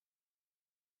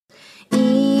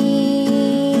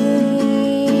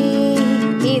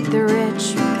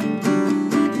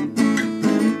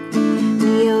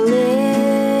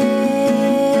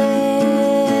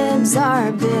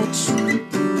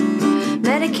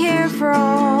here for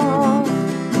all.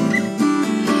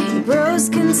 You bros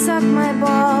can suck my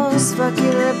balls. Fuck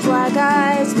your reply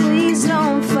guys. Please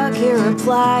don't fuck your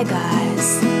reply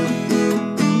guys.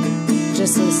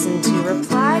 Just listen to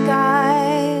Reply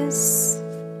Guys.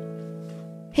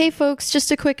 Hey folks,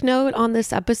 just a quick note on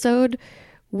this episode.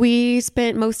 We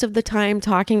spent most of the time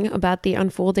talking about the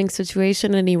unfolding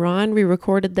situation in Iran. We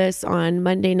recorded this on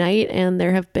Monday night, and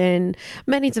there have been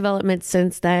many developments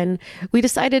since then. We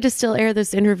decided to still air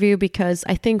this interview because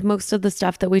I think most of the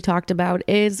stuff that we talked about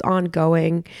is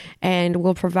ongoing and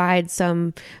will provide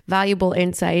some valuable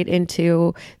insight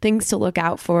into things to look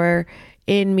out for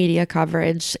in media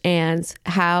coverage and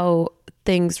how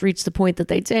things reached the point that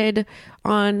they did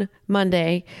on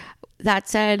Monday. That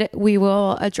said, we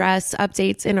will address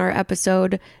updates in our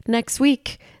episode next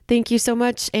week. Thank you so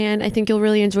much, and I think you'll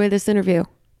really enjoy this interview.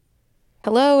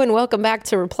 Hello, and welcome back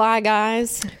to Reply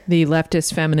Guys, the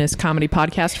leftist feminist comedy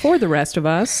podcast for the rest of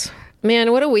us.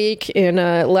 Man, what a week in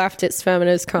leftist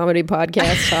feminist comedy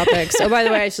podcast topics. Oh, by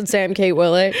the way, I should say I'm Kate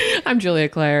Willett. I'm Julia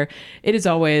Claire. It is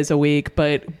always a week,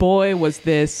 but boy, was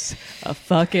this a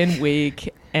fucking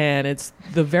week, and it's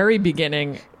the very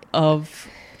beginning of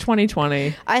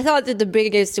 2020. I thought that the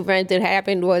biggest event that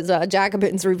happened was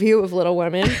Jacobin's review of Little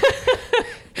Women.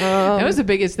 That was the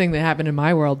biggest thing that happened in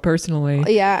my world, personally.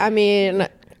 Yeah, I mean,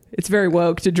 it's very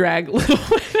woke to drag Little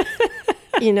Women.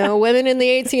 You know, women in the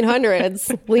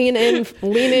 1800s, lean in feminism.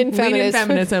 Lean in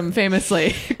feminism,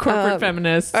 famously. Corporate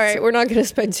feminists. All right, we're not going to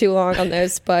spend too long on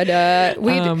this, but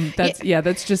that's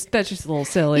just a little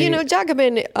silly. You know,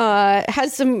 Jacobin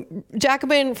has some.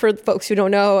 Jacobin, for folks who don't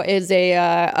know, is a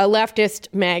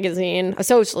leftist magazine, a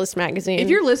socialist magazine. If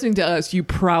you're listening to us, you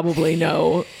probably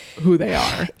know who they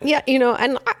are. Yeah, you know,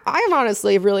 and I've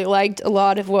honestly really liked a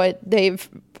lot of what they've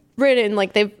written.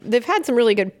 Like they've had some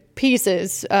really good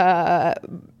pieces.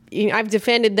 I've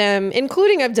defended them,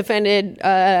 including I've defended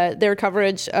their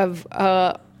coverage of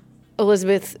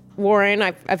Elizabeth Warren.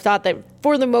 I've thought that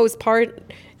for the most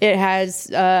part it has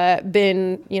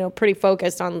been, you know, pretty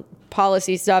focused on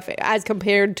policy stuff as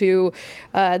compared to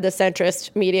the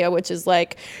centrist media, which is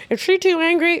like, is she too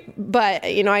angry?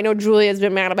 But, you know, I know Julia's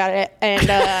been mad about it, and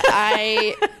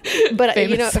but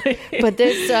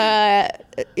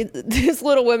this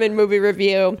Little Women movie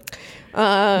review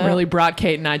really brought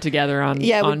Kate and I together on.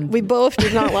 Yeah, we both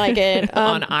did not like it.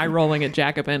 On eye rolling at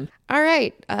Jacobin. All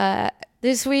right.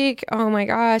 This week, oh my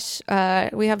gosh,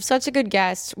 we have such a good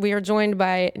guest. We are joined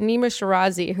by Nima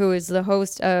Shirazi, who is the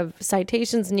host of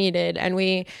Citations Needed, and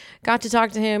we got to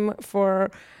talk to him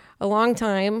for a long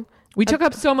time. We took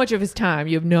up so much of his time.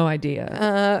 You have no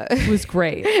idea. It was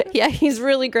great. Yeah, he's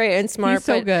really great and smart. He's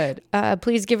so good.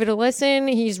 Please give it a listen.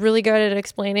 He's really good at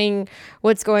explaining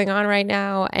what's going on right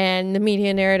now and the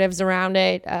media narratives around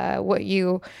it, what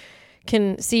you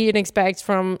can see and expect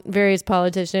from various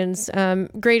politicians.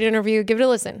 Great interview. Give it a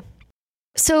listen.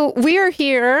 So we are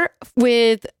here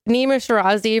with Nima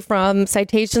Shirazi from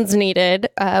Citations Needed,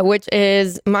 which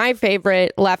is my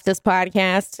favorite leftist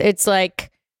podcast. It's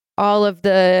like all of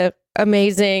the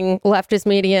amazing leftist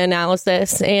media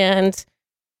analysis and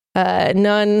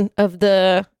none of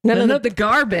the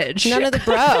garbage. None of the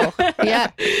bro.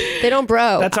 Yeah, they don't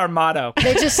bro. That's our motto.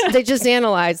 They just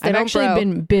analyze. They I've don't actually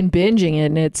bro. been binging it,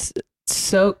 and it's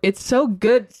so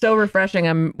good, so refreshing.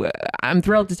 I'm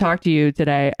thrilled to talk to you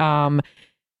today. You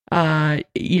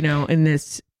know, in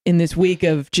this week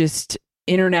of just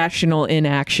international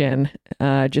inaction,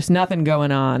 just nothing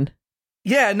going on.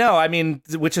 Yeah, no, I mean,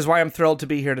 which is why I'm thrilled to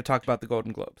be here to talk about the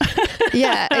Golden Globes.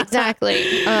 Yeah,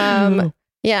 exactly.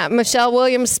 Yeah, Michelle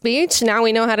Williams' speech. Now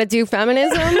we know how to do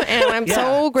feminism, and I'm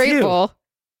so grateful.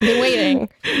 Been waiting.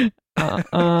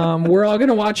 We're all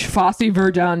gonna watch Fosse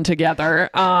Verdon together.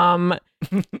 Well,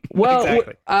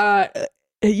 exactly.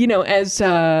 You know, as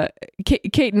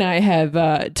Kate and I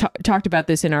have talked about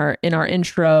this in our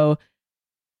intro.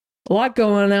 A lot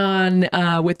going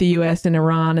on with the U.S. and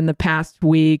Iran in the past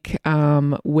week,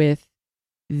 with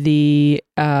the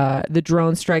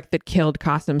drone strike that killed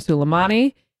Qasem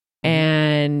Soleimani,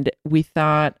 and we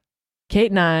thought Kate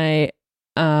and I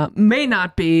may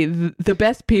not be the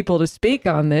best people to speak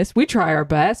on this. We try our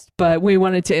best, but we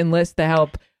wanted to enlist the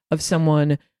help of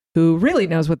someone who really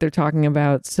knows what they're talking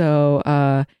about. So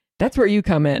that's where you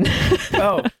come in.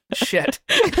 Oh shit!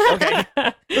 Okay.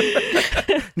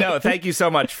 No, thank you so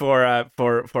much for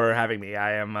having me.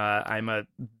 I'm a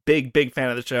big fan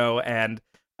of the show and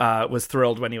was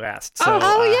thrilled when you asked.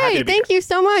 So, yay! Thank you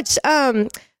so much.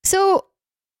 So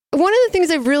one of the things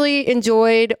I've really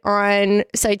enjoyed on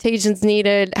Citations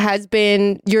Needed has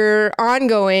been your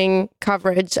ongoing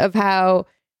coverage of how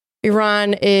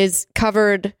Iran is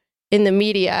covered in the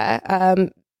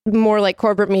media. more like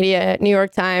corporate media, New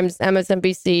York Times,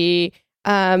 MSNBC,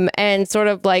 and sort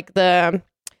of like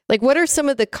what are some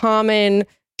of the common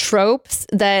tropes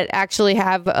that actually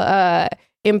have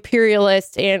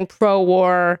imperialist and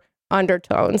pro-war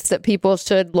undertones that people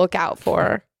should look out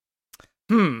for?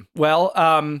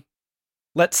 Well,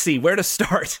 let's see where to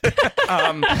start. We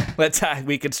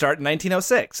could start in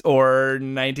 1906 or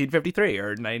 1953 or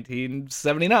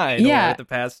 1979 or the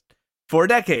past 4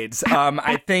 decades.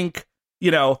 I think,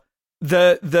 the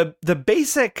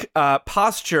basic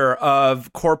posture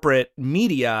of corporate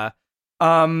media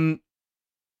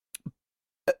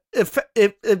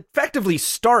it effectively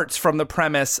starts from the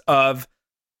premise of,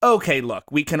 okay, look,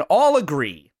 we can all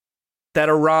agree that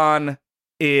Iran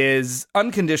is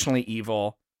unconditionally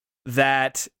evil,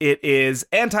 that it is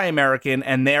anti-American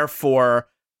and therefore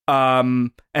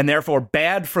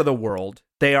bad for the world.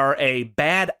 They are a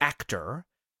bad actor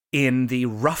in the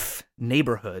rough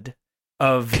neighborhood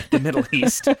of the Middle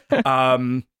East,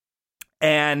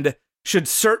 and should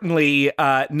certainly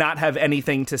not have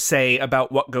anything to say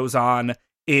about what goes on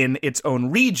in its own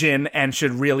region, and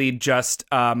should really just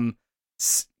get out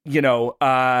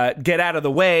of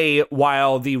the way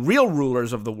while the real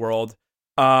rulers of the world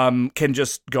can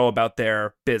just go about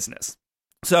their business.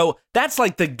 So that's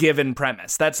like the given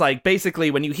premise. That's like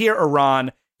basically when you hear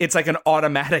Iran, it's like an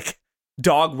automatic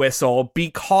dog whistle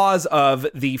because of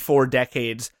the 4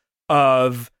 decades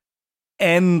of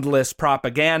endless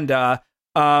propaganda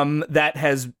that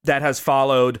has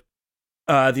followed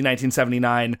the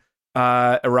 1979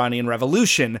 Iranian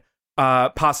Revolution,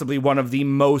 possibly one of the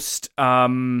most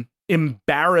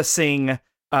embarrassing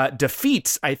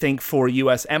defeats, I think, for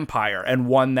U.S. empire, and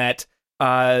one that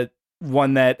the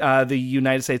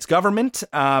United States government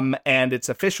and its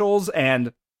officials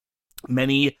and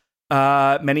many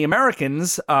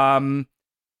Americans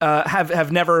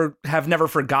have never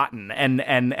forgotten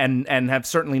and have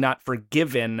certainly not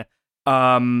forgiven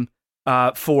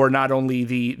for not only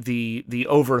the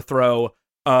overthrow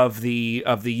of the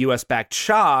U.S. backed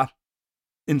Shah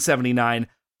in 79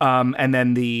 and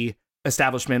then the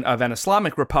establishment of an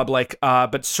Islamic Republic,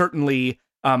 but certainly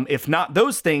if not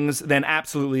those things, then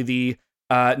absolutely the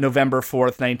November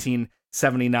 4th,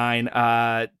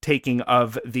 1979 taking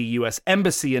of the U.S.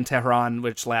 embassy in Tehran,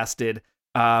 which lasted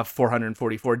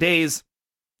 444 days,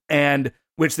 and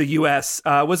which the U.S.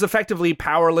 Was effectively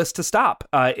powerless to stop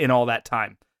in all that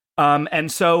time.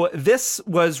 And so this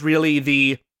was really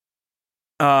the,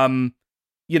 one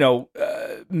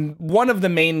of the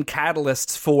main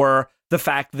catalysts for the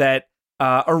fact that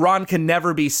Iran can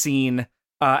never be seen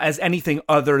as anything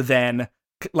other than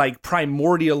like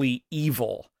primordially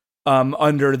evil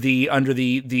under the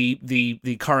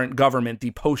current government,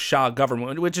 the post-Shah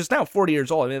government, which is now 40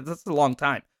 years old. I mean, that's a long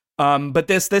time. But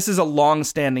this is a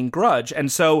long-standing grudge,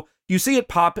 and so you see it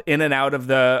pop in and out of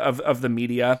the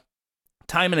media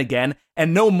time and again,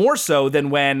 and no more so than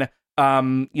when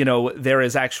there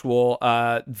is actual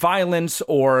violence,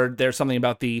 or there's something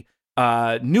about the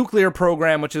nuclear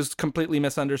program, which is completely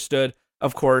misunderstood,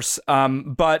 of course.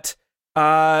 But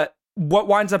what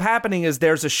winds up happening is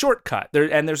there's a shortcut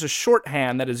and there's a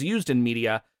shorthand that is used in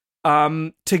media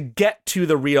to get to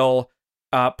the real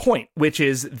point, which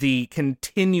is the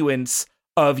continuance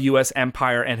of U.S.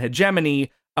 empire and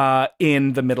hegemony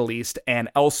in the Middle East and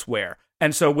elsewhere.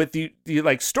 And so with the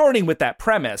starting with that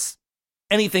premise,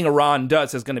 anything Iran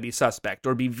does is going to be suspect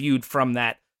or be viewed from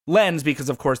that lens, because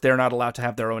of course they're not allowed to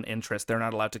have their own interests. They're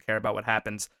not allowed to care about what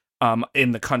happens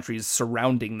in the countries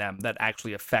surrounding them that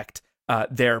actually affect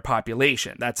their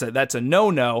population. That's a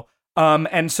no-no.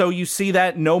 And so you see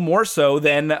that no more so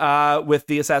than with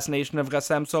the assassination of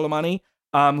Qasem Soleimani,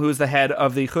 who is the head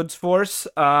of the Quds Force,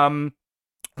 one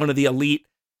of the elite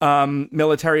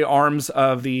military arms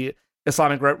of the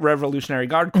Islamic Revolutionary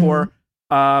Guard Corps.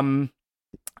 And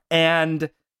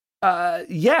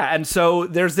so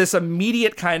there's this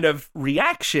immediate kind of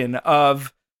reaction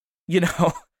of,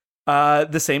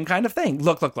 the same kind of thing.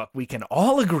 Look, we can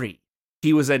all agree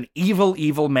he was an evil,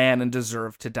 evil man and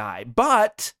deserved to die.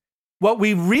 But what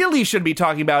we really should be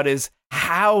talking about is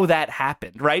how that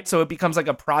happened, right? So it becomes like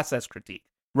a process critique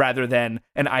rather than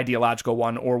an ideological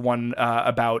one, or one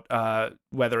about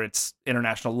whether it's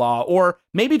international law, or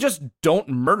maybe just don't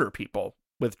murder people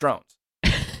with drones.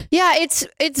 Yeah, it's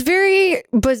very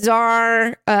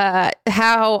bizarre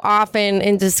how often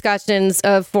in discussions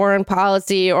of foreign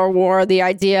policy or war, the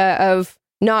idea of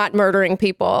not murdering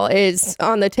people is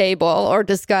on the table or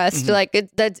discussed. Like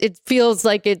it feels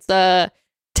like it's a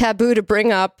taboo to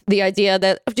bring up the idea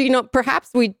that, perhaps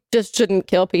we just shouldn't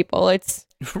kill people. It's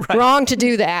wrong to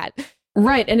do that.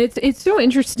 Right. And it's so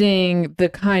interesting, the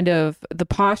kind of the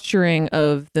posturing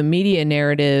of the media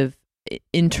narrative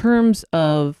in terms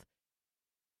of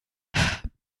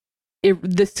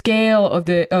the scale of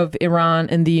Iran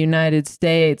and the United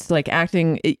States, like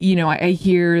acting, I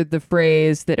hear the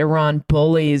phrase that Iran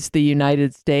bullies the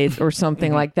United States or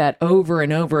something like that over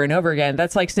and over and over again.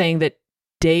 That's like saying that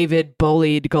David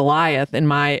bullied Goliath, in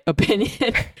my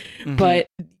opinion. But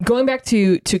going back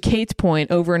to Kate's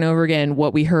point over and over again,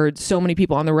 what we heard so many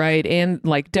people on the right and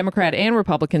like Democrat and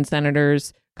Republican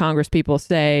senators, Congress people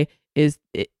say is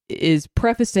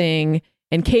prefacing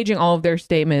and caging all of their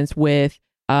statements with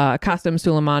Qasem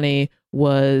Soleimani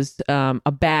was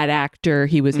a bad actor.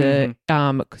 He was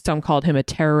some called him a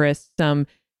terrorist. Some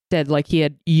said like he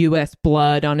had U.S.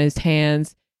 blood on his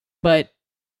hands. But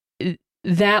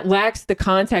that lacks the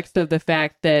context of the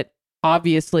fact that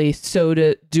obviously so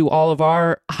do all of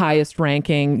our highest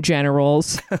ranking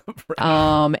generals.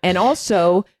 Right. And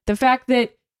also the fact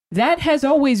that has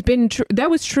always been true. That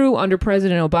was true under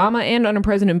President Obama and under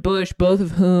President Bush, both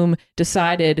of whom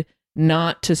decided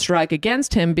not to strike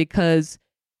against him because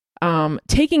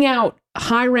taking out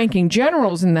high-ranking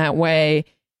generals in that way,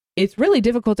 it's really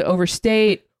difficult to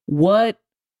overstate what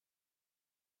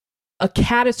a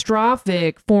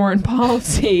catastrophic foreign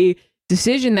policy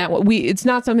decision it's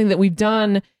not something that we've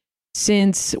done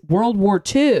since World War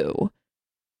II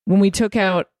when we took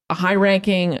out a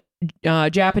high-ranking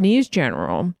Japanese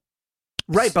general.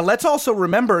 Right, but let's also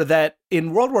remember that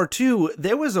in World War II,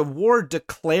 there was a war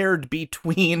declared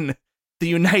between the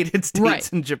United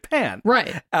States and Japan.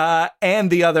 Right.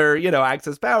 And the other,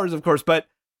 Axis powers, of course. But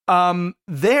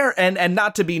there, and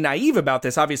not to be naive about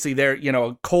this, obviously there,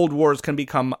 Cold Wars can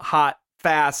become hot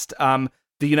fast. The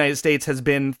United States has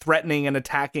been threatening and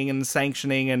attacking and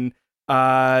sanctioning and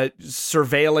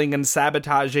surveilling and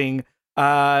sabotaging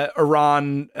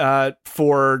Iran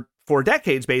for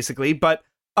decades, basically. But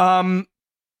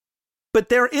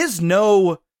there is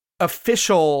no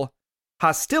official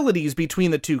hostilities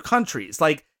between the two countries.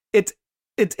 Like it's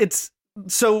a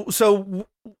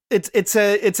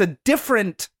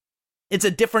different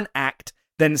act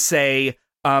than say,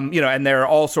 and there are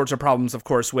all sorts of problems, of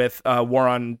course, with war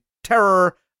on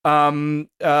terror,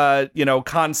 concepts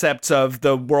of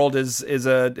the world is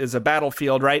a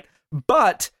battlefield, right?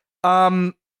 But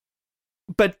even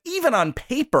on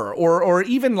paper or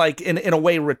even like in a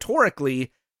way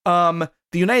rhetorically, the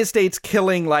United States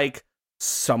killing like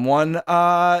someone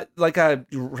like a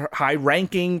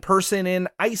high-ranking person in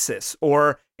ISIS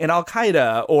or in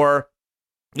Al-Qaeda or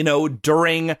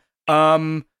during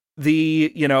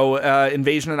the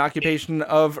invasion and occupation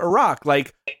of Iraq,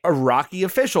 like Iraqi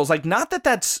officials, like not that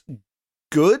that's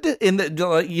good in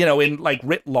the in like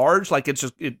writ large, like it's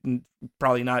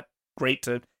probably not great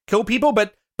to kill people,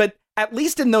 but at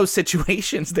least in those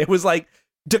situations there was like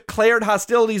declared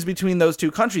hostilities between those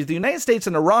two countries. The United States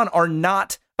and Iran are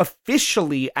not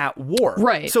officially at war.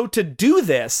 Right. So to do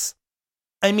this,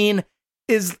 I mean,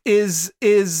 is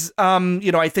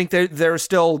I think there are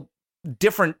still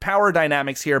different power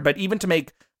dynamics here, but even to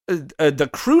make the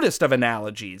crudest of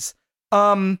analogies,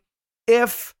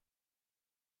 if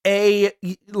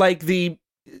the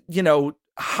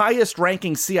highest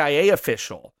ranking CIA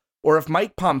official, or if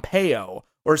Mike Pompeo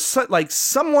or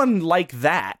someone like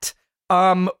that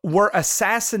were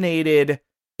assassinated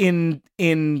in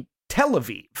Tel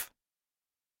Aviv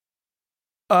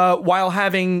while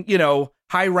having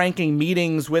high-ranking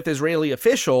meetings with Israeli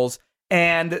officials,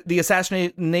 and the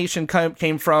assassination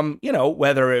came from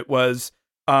whether it was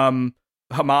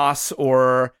Hamas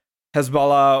or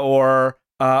Hezbollah or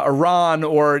Iran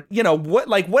or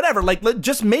whatever,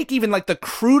 just make even like the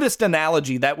crudest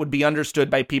analogy that would be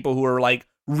understood by people who are like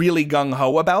really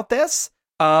gung-ho about this,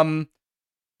 and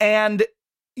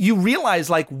you realize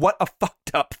like what a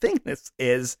fucked up thing this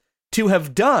is to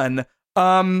have done,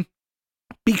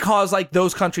 because like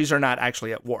those countries are not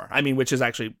actually at war. I mean, which is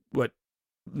actually what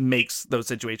makes those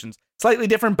situations slightly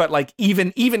different, but like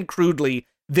even crudely,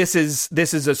 this is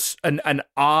an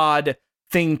odd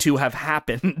thing to have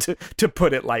happened, to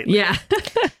put it lightly. Yeah.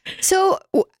 So,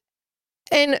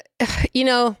 and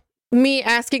me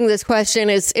asking this question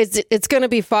is it's going to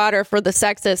be fodder for the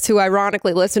sexists who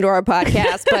ironically listen to our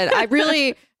podcast, but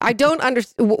I don't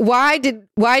understand why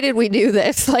did we do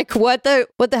this? Like what the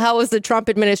hell was the Trump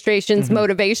administration's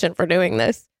motivation for doing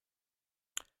this?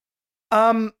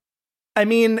 I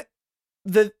mean,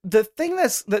 the thing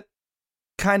that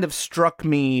kind of struck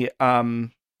me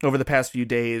over the past few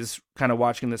days, kind of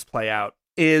watching this play out,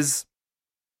 is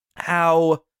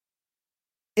how,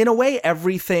 in a way,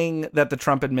 everything that the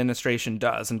Trump administration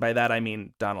does, and by that I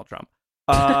mean Donald Trump,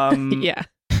 yeah,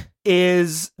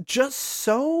 is just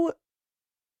so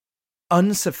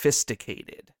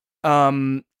unsophisticated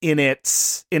in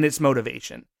its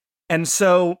motivation. And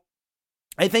so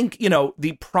I think,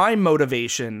 the prime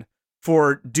motivation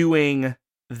for doing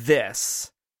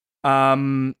this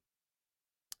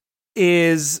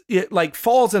is it like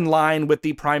falls in line with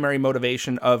the primary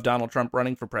motivation of Donald Trump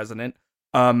running for president,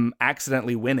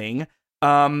 accidentally winning.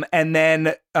 And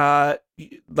then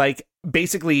like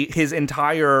basically his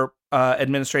entire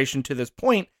administration to this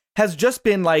point has just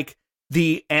been like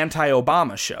the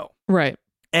anti-Obama show. Right.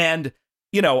 And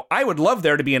I would love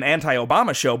there to be an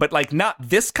anti-Obama show, but like not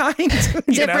this kind.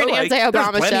 Different anti-Obama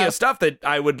there's plenty show. of stuff that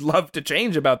I would love to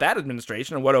change about that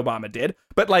administration and what Obama did,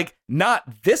 but like not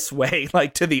this way,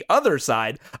 like to the other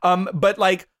side. But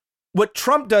like what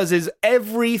Trump does is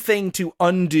everything to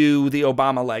undo the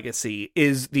Obama legacy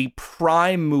is the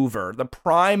prime mover, the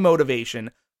prime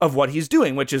motivation of what he's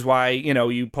doing, which is why,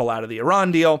 you pull out of the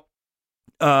Iran deal.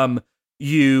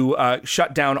 You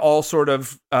shut down all sort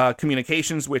of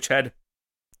communications which had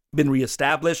been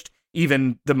reestablished,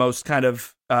 even the most kind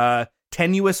of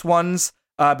tenuous ones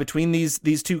between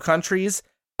these two countries,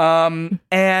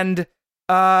 and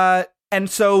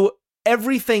so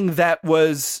everything that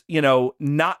was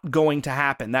not going to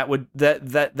happen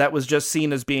that was just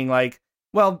seen as being like,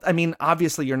 well, I mean,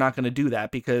 obviously you're not going to do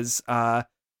that because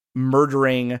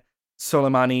murdering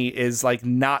Soleimani is like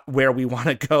not where we want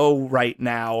to go right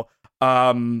now.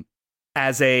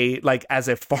 As a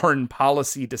foreign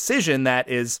policy decision that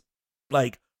is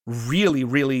like really,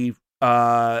 really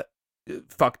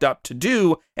fucked up to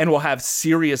do and will have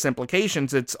serious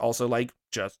implications. It's also like,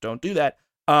 just don't do that.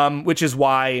 Which is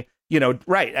why,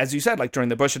 right, as you said, like during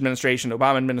the Bush administration,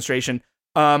 Obama administration,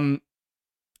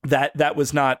 that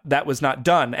was not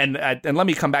done. And let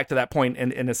me come back to that point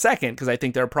in a second, because I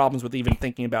think there are problems with even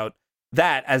thinking about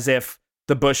that as if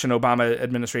the Bush and Obama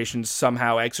administrations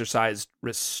somehow exercised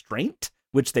restraint,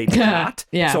 which they did not.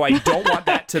 Yeah. So I don't want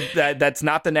that's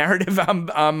not the narrative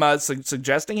I'm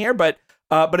suggesting here. But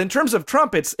in terms of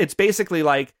Trump, it's basically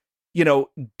like,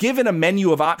 given a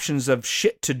menu of options of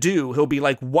shit to do, he'll be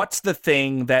like, what's the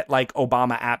thing that like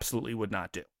Obama absolutely would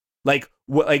not do? Like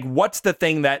what's the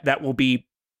thing that will be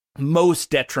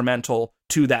most detrimental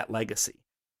to that legacy?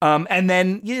 And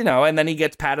then he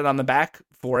gets patted on the back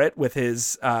for it with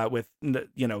his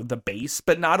the base,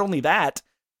 but not only that,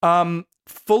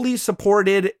 fully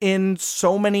supported in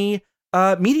so many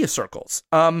media circles,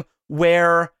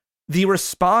 where the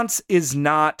response is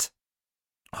not,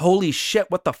 holy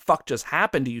shit, what the fuck just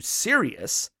happened? Are you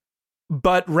serious?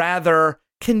 But rather,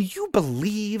 can you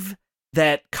believe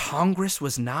that Congress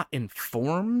was not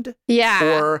informed?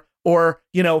 Yeah. Or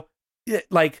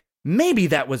like, maybe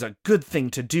that was a good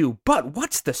thing to do, but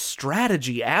what's the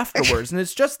strategy afterwards? And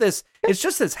it's just this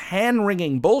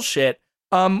hand-wringing bullshit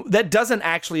that doesn't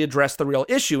actually address the real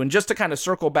issue. And just to kind of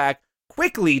circle back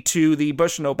quickly to the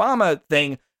Bush and Obama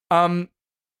thing,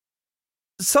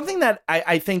 something that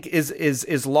I think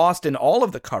is lost in all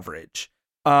of the coverage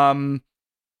about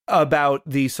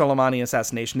the Soleimani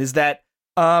assassination is that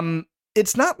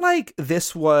it's not like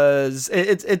this was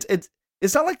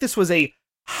it's not like this was a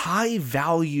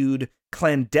high-valued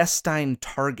clandestine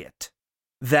target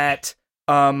that,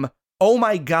 oh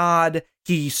my God,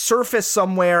 he surfaced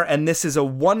somewhere and this is a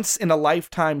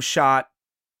once-in-a-lifetime shot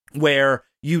where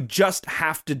you just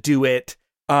have to do it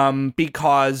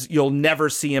because you'll never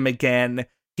see him again.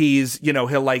 He's,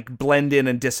 he'll like blend in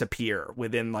and disappear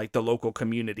within like the local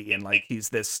community and like he's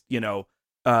this,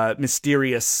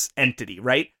 mysterious entity,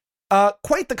 right?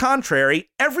 Quite the contrary.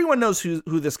 Everyone knows who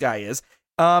this guy is.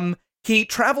 He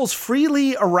travels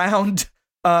freely around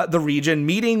the region,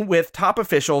 meeting with top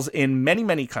officials in many,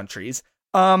 many countries.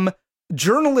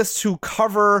 Journalists who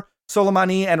cover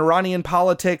Soleimani and Iranian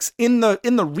politics in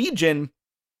the region,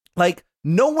 like,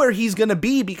 know where he's going to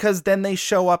be because then they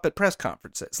show up at press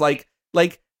conferences. Like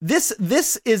this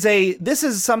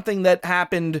is something that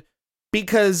happened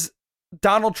because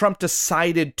Donald Trump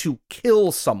decided to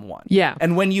kill someone. Yeah.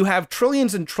 And when you have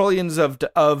trillions and trillions of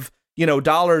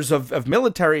dollars of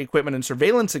military equipment and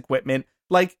surveillance equipment,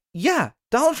 like, yeah,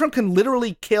 Donald Trump can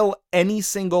literally kill any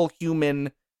single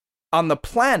human on the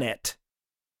planet,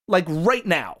 like right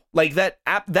now. Like that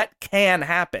can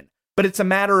happen. But it's a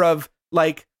matter of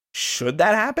like, should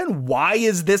that happen? Why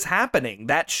is this happening?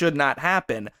 That should not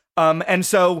happen. And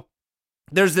so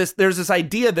there's this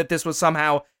idea that this was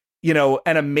somehow,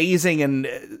 an amazing and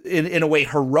in a way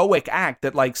heroic act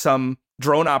that like some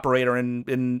drone operator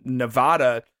in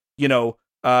Nevada,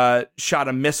 shot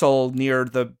a missile near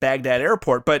the Baghdad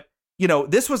airport. But,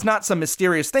 this was not some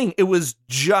mysterious thing. It was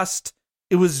just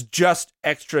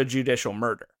extrajudicial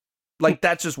murder. Like,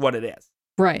 that's just what it is.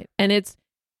 Right. And it's,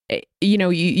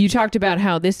 you talked about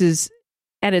how this is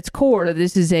at its core,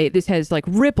 this has like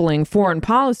rippling foreign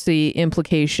policy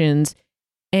implications,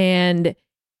 and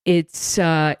it's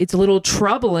a little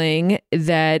troubling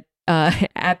that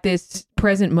at this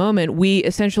present moment we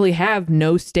essentially have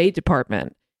no State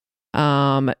Department.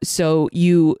 So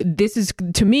this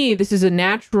is a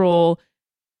natural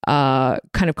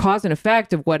kind of cause and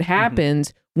effect of what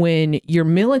happens when your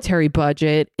military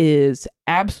budget is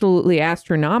absolutely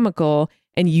astronomical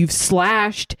and you've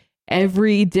slashed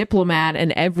every diplomat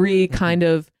and every kind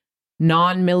of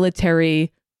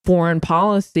non-military foreign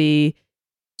policy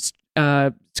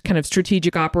kind of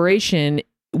strategic operation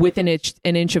within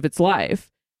an inch of its life.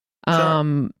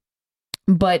 Sure.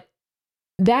 But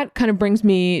that kind of brings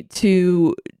me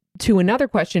to another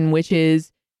question, which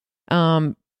is,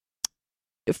 from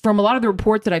a lot of the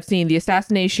reports that I've seen, the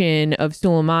assassination of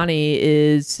Soleimani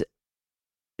is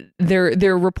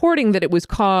they're reporting that it was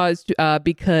caused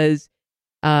because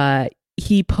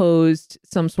he posed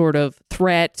some sort of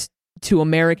threat to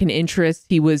American interests.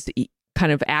 He was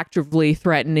kind of actively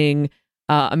threatening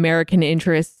American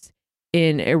interests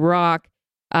in Iraq.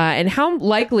 And how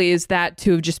likely is that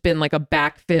to have just been like a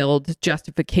backfilled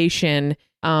justification?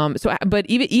 But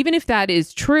even if that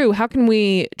is true, how can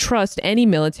we trust any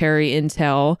military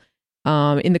intel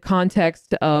in the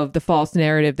context of the false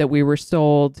narrative that we were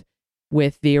sold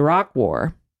with the Iraq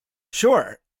War?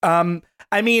 Sure. I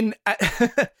mean,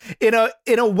 in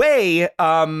a way,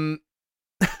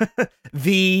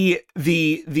 the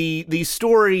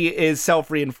story is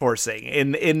self-reinforcing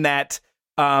in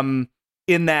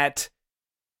that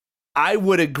I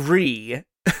would agree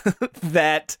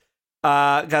that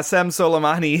Qasem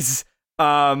Soleimani's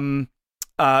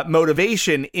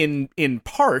motivation in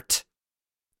part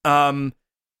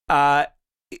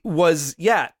was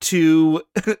to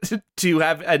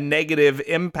have a negative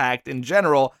impact in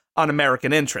general on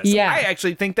American interests. Yeah. I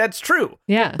actually think that's true.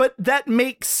 Yeah. But that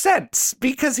makes sense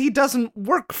because he doesn't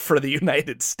work for the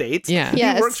United States. Yeah.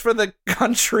 Yes. He works for the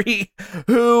country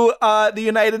who the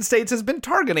United States has been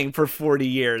targeting for 40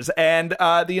 years. And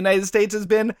the United States has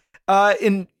been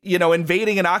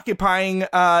invading and occupying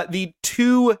the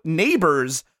two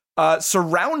neighbors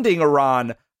surrounding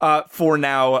Iran for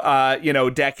now,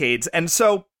 decades. And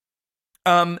so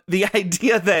the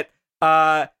idea that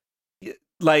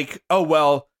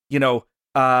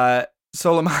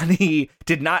Soleimani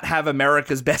did not have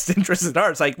America's best interests at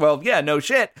heart. It's like, well, yeah, no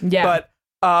shit. Yeah.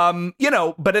 But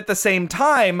at the same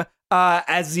time,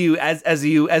 as you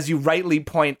rightly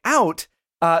point out,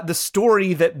 the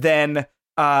story that then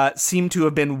seemed to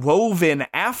have been woven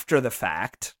after the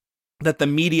fact, that the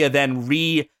media then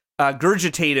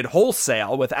regurgitated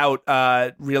wholesale without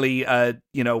really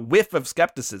whiff of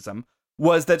skepticism,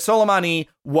 was that Soleimani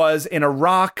was in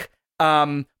Iraq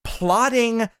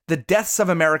plotting the deaths of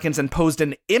Americans and posed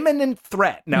an imminent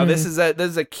threat. Now, this is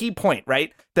a key point,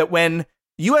 right? That when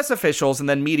U.S. officials and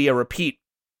then media repeat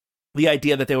the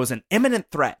idea that there was an imminent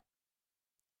threat,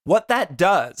 what that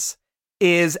does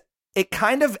is it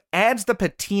kind of adds the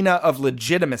patina of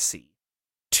legitimacy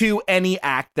to any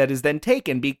act that is then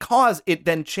taken, because it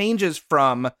then changes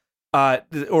from,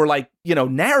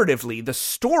 narratively, the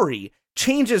story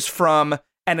changes from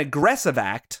an aggressive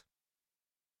act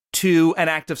to an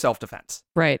act of self-defense.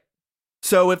 Right.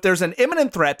 So if there's an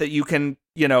imminent threat that you can,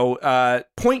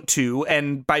 point to,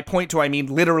 and by point to, I mean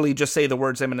literally just say the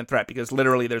words imminent threat, because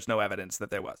literally there's no evidence that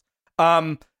there was.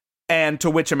 And to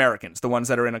which Americans? The ones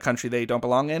that are in a country they don't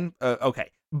belong in?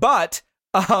 Okay. But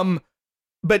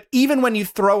even when you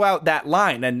throw out that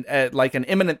line and like an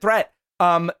imminent threat,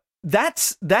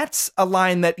 that's a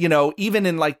line that, even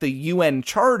in like the UN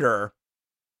Charter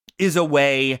is a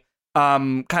way,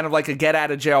 kind of like a get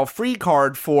out of jail free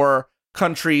card for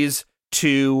countries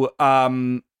to,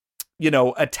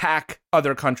 attack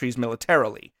other countries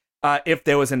militarily if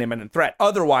there was an imminent threat.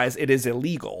 Otherwise, it is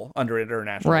illegal under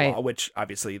international law, which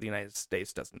obviously the United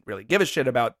States doesn't really give a shit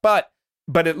about.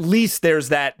 But at least there's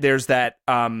that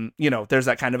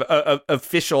kind of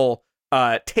official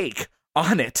take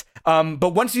on it.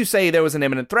 But once you say there was an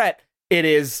imminent threat, it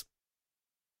is,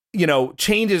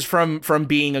 changes from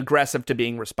being aggressive to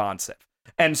being responsive.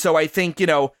 And so I think,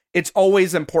 it's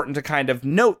always important to kind of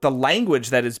note the language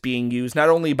that is being used, not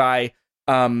only by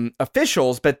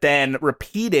officials, but then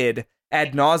repeated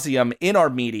ad nauseum in our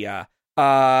media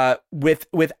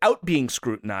without being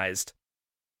scrutinized.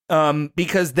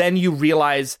 Because then you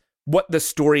realize what the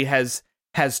story has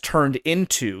turned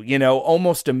into,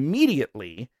 almost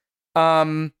immediately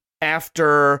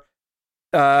after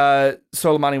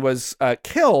Soleimani was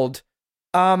killed.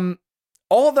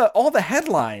 All the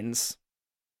headlines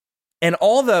and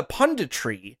all the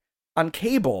punditry on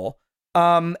cable,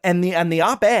 and the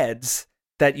op-eds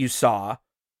that you saw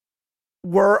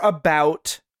were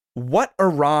about what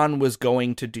Iran was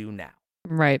going to do now.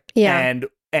 Right. Yeah.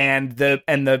 And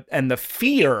the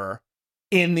fear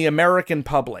in the American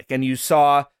public. And you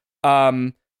saw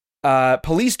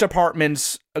police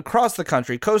departments across the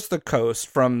country, coast to coast,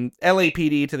 from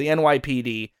LAPD to the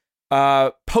NYPD,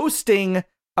 posting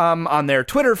on their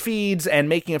Twitter feeds and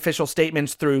making official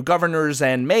statements through governors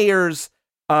and mayors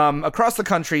across the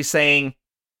country saying,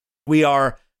 we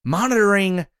are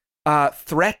monitoring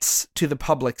threats to the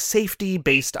public safety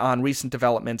based on recent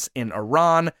developments in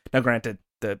Iran. Now, granted,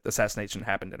 the assassination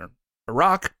happened in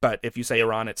Iraq, but if you say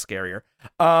Iran, it's scarier.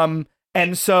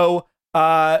 And so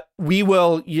we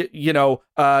will,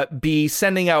 be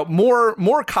sending out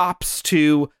more cops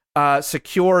to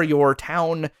secure your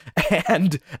town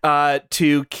and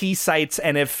to key sites.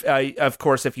 And if, of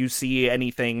course, if you see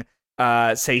anything,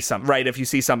 say something. Right? If you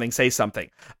see something, say something.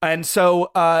 And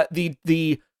so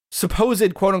the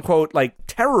supposed quote unquote like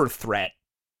terror threat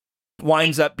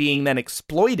winds up being then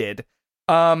exploited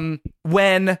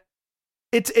when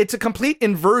it's a complete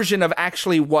inversion of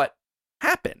actually what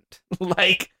happened.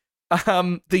 Like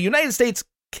the United States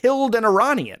killed an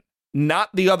Iranian, not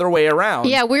the other way around.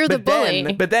 Yeah, we're the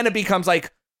bully. But then it becomes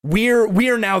like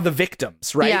we're now the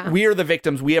victims, right? Yeah. We're the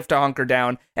victims. We have to hunker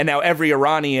down, and now every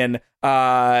Iranian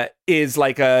is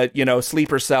like a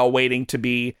sleeper cell waiting to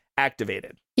be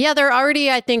activated. Yeah, they're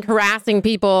already, I think, harassing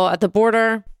people at the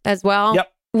border as well.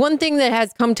 Yep. One thing that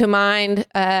has come to mind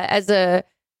as a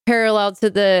parallel to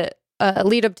the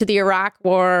lead up to the Iraq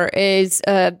War is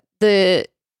the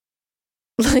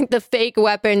fake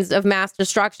weapons of mass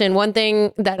destruction. One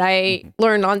thing that I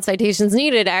learned on Citations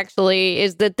Needed actually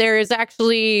is that there is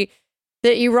actually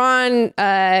that Iran.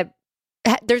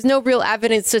 There's no real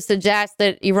evidence to suggest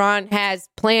that Iran has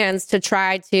plans to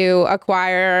try to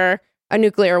acquire a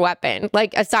nuclear weapon,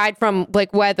 like aside from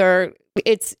like whether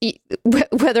it's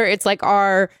like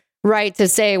our right to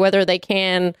say whether they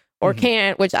can or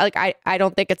can't, which I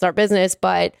don't think it's our business,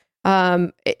 but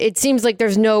it seems like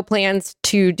there's no plans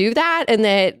to do that, and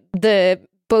that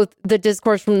both the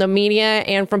discourse from the media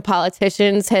and from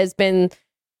politicians has been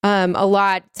a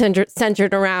lot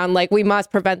centered around like we must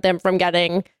prevent them from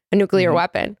getting a nuclear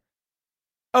weapon.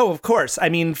 Oh, of course. I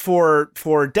mean, for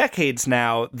decades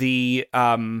now, the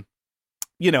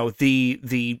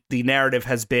narrative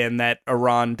has been that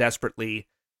Iran desperately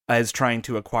is trying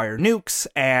to acquire nukes,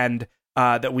 and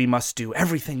that we must do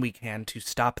everything we can to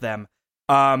stop them.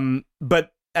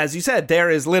 But as you said, there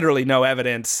is literally no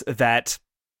evidence that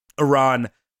Iran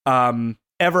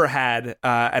ever had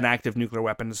an active nuclear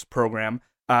weapons program.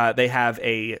 They have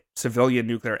a civilian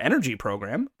nuclear energy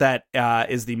program that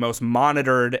is the most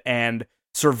monitored and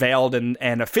surveilled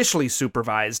and officially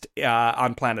supervised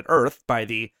on planet Earth by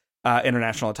the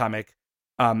International Atomic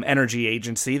Energy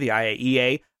Agency, the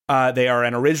IAEA. They are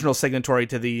an original signatory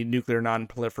to the Nuclear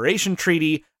Non-Proliferation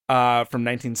Treaty from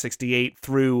 1968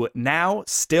 through now,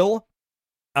 still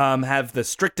have the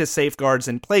strictest safeguards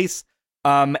in place,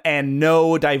 and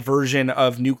no diversion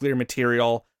of nuclear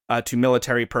material to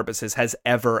military purposes has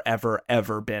ever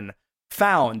been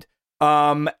found.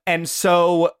 And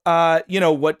so,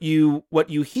 what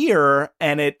you hear,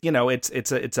 and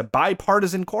it's a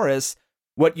bipartisan chorus.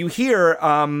 What you hear,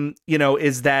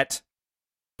 is that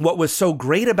what was so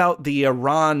great about the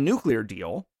Iran nuclear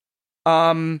deal,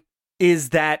 is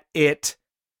that it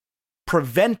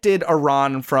prevented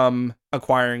Iran from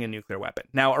acquiring a nuclear weapon.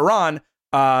 Now, Iran,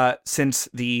 since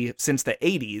the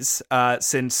 80s,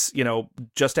 since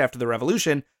just after the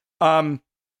revolution,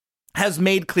 has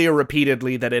made clear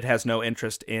repeatedly that it has no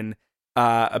interest in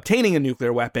obtaining a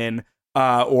nuclear weapon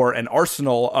or an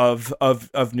arsenal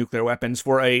of nuclear weapons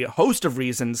for a host of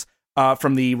reasons,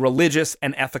 from the religious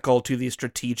and ethical to the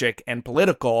strategic and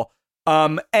political.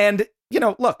 And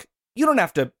look, you don't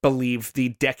have to believe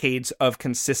the decades of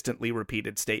consistently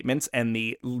repeated statements and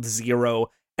the zero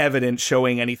evidence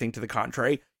showing anything to the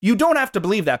contrary. You don't have to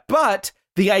believe that. But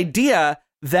the idea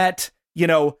that,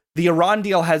 the Iran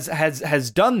deal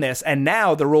has done this, and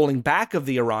now the rolling back of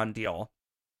the Iran deal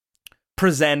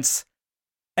presents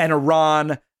an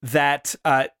Iran that,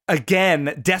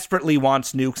 again, desperately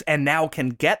wants nukes and now can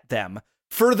get them,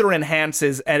 further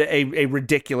enhances a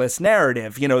ridiculous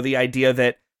narrative. The idea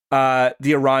that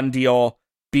the Iran deal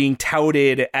being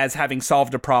touted as having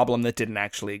solved a problem that didn't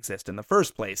actually exist in the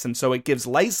first place. And so it gives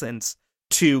license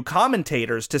to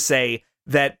commentators to say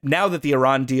that now that the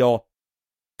Iran deal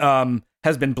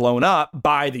has been blown up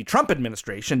by the Trump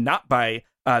administration, not by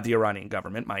the Iranian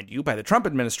government, mind you, by the Trump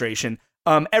administration,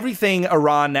 everything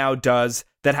Iran now does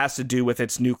that has to do with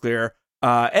its nuclear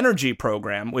energy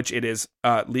program, which it is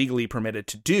legally permitted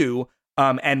to do,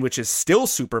 and which is still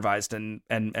supervised and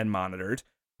monitored,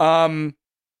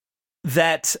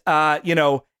 that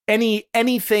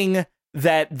anything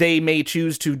that they may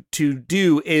choose to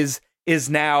do is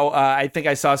now, I think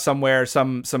I saw somewhere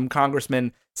some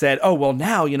congressman said, oh, well,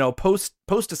 now, post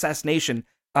assassination,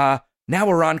 now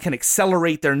Iran can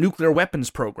accelerate their nuclear weapons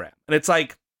program. And it's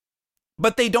like,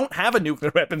 but they don't have a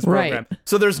nuclear weapons program. Right.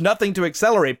 So there's nothing to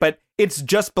accelerate, but it's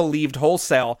just believed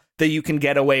wholesale that you can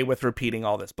get away with repeating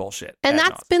all this bullshit. And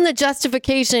that's been the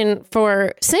justification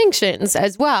for sanctions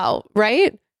as well,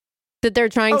 right? That they're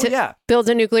trying to build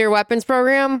a nuclear weapons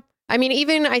program. I mean,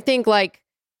 even I think like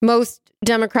most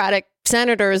Democratic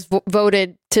senators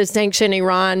voted to sanction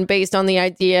Iran based on the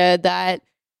idea that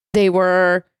they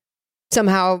were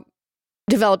somehow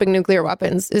developing nuclear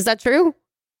weapons. Is that true?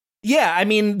 Yeah, I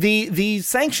mean, the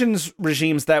sanctions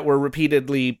regimes that were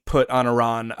repeatedly put on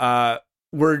Iran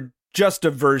were just a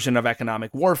version of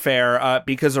economic warfare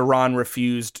because Iran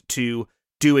refused to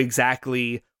do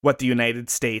exactly what the United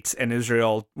States and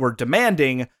Israel were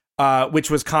demanding,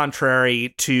 which was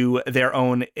contrary to their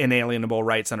own inalienable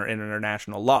rights under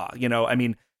international law. I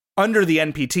mean, under the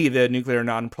NPT, the Nuclear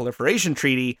Non-Proliferation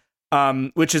Treaty,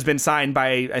 which has been signed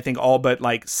by, I think, all but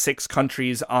like 6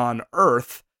 countries on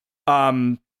Earth,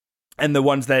 and the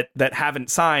ones that haven't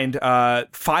signed,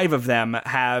 5 of them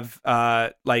have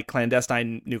like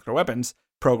clandestine nuclear weapons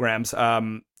programs.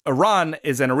 Iran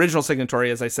is an original signatory,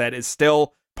 as I said, is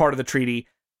still part of the treaty.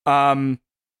 But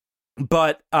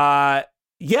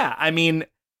yeah, I mean,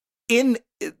 in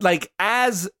like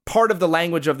as part of the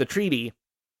language of the treaty,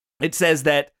 it says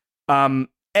that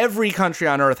every country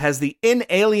on Earth has the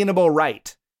inalienable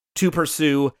right to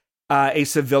pursue a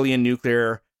civilian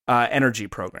nuclear energy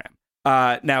program.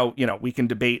 Now, we can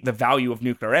debate the value of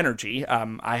nuclear energy.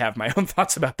 I have my own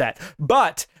thoughts about that.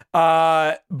 But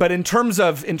in terms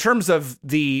of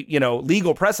the,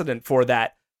 legal precedent for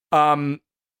that,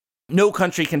 no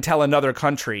country can tell another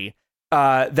country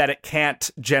that it can't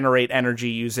generate energy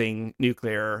using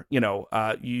nuclear,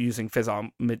 using fissile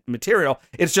material.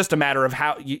 It's just a matter of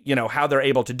how, how they're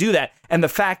able to do that. And the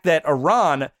fact that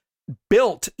Iran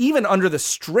built, even under the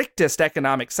strictest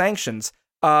economic sanctions,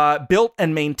 built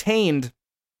and maintained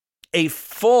a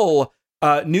full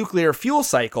nuclear fuel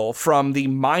cycle from the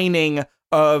mining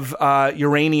of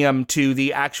uranium to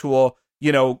the actual,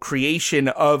 creation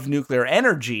of nuclear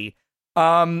energy,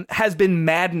 has been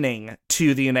maddening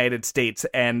to the United States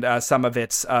and some of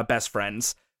its best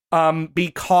friends,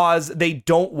 because they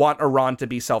don't want Iran to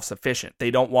be self-sufficient.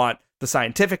 They don't want the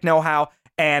scientific know-how,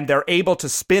 and they're able to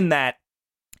spin that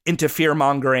into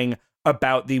fear-mongering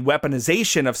about the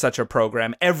weaponization of such a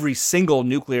program. Every single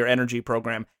nuclear energy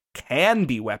program can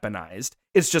be weaponized.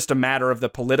 It's just a matter of the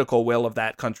political will of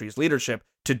that country's leadership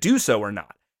to do so or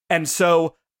not. And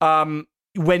so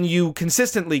when you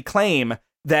consistently claim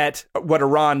that what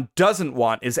Iran doesn't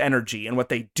want is energy, and what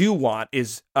they do want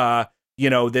is,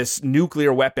 this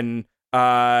nuclear weapon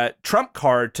trump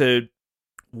card to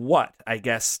what? I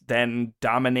guess then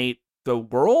dominate the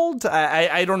world?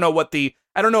 I don't know what the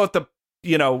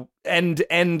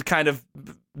end kind of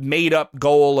made up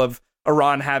goal of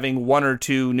Iran having 1 or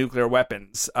 2 nuclear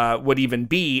weapons would even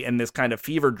be in this kind of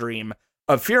fever dream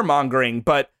of fear mongering.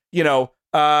 But,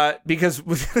 because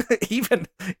even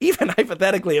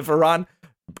hypothetically, if Iran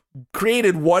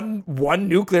created one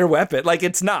nuclear weapon, like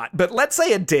it's not, but let's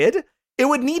say it did, it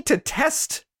would need to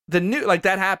test like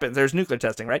that happens. There's nuclear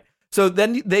testing, right? So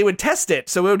then they would test it.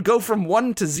 So it would go from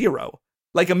 1 to 0,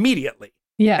 like immediately.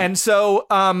 Yeah. And so,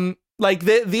 like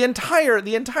the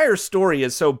entire story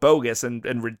is so bogus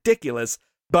and ridiculous,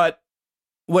 but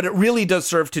what it really does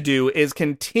serve to do is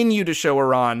continue to show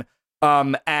Iran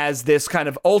as this kind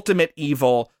of ultimate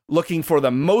evil, looking for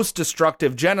the most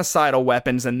destructive genocidal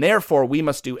weapons, and therefore we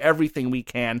must do everything we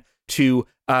can to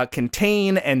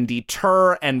contain and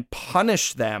deter and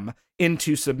punish them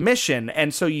into submission.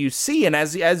 And so you see, and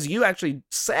as you actually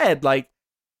said, like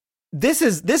this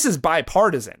is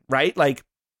bipartisan, right? Like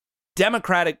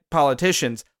Democratic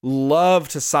politicians love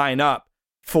to sign up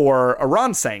for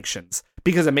Iran sanctions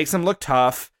because it makes them look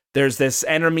tough. There's this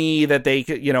enemy that they,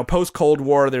 post Cold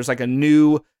War, there's like a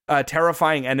new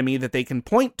terrifying enemy that they can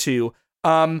point to.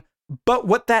 But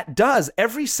what that does,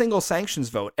 every single sanctions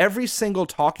vote, every single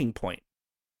talking point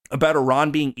about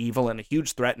Iran being evil and a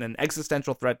huge threat and an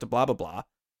existential threat to blah, blah, blah,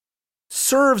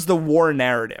 serves the war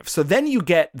narrative. So then you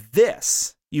get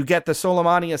this, you get the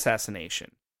Soleimani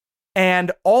assassination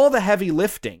and all the heavy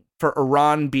lifting for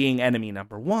Iran being enemy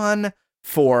number 1,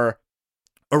 for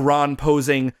Iran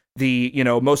posing the,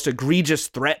 most egregious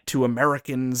threat to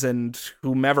Americans and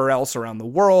whomever else around the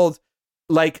world.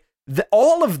 Like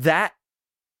all of that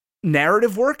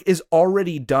narrative work is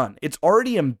already done. It's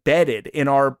already embedded in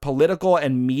our political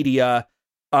and media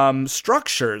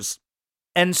structures.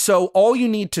 And so all you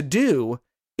need to do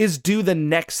is do the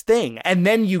next thing. And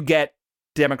then you get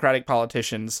Democratic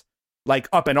politicians like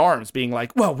up in arms being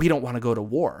like, well, we don't want to go to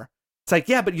war. It's like,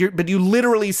 yeah, but you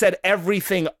literally said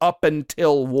everything up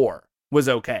until war was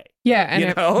okay. Yeah.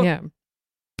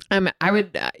 And I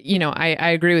would, I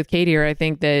agree with Kate here. I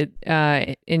think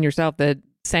that in yourself that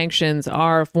sanctions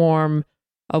are a form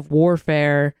of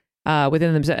warfare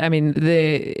within themselves. I mean,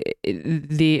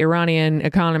 the Iranian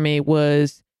economy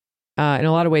was in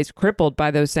a lot of ways crippled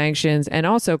by those sanctions. And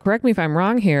also, correct me if I'm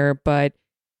wrong here, but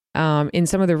in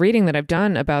some of the reading that I've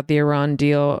done about the Iran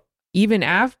deal, even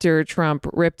after Trump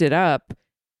ripped it up,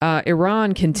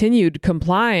 Iran continued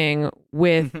complying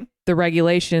with the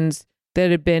regulations that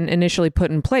had been initially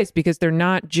put in place, because they're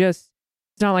not just,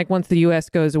 it's not like once the U.S.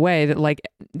 goes away that like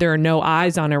there are no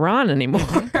eyes on Iran anymore.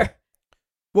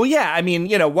 Well, yeah, I mean,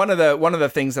 one of the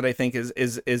things that I think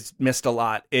is missed a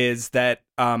lot is that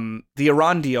the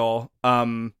Iran deal,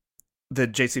 the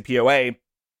JCPOA,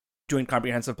 Joint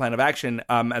Comprehensive Plan of Action,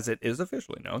 as it is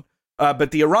officially known,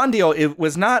 but the Iran deal, it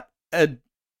was not an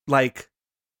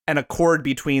accord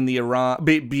between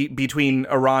between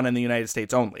Iran and the United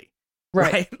States only,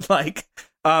 right? Like,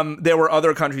 there were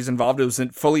other countries involved. It was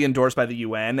fully endorsed by the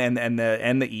UN and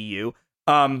the EU,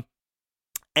 but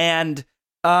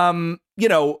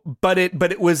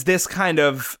it was this kind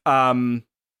of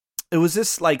it was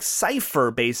this like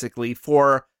cipher basically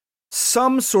for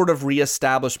some sort of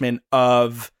reestablishment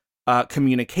of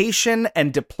communication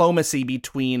and diplomacy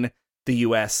between the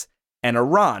US and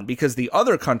Iran, because the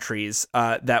other countries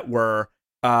that were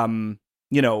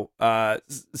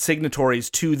signatories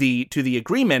to the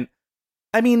agreement,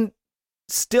 I mean,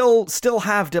 still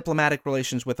have diplomatic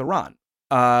relations with Iran.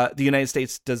 The United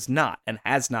States does not, and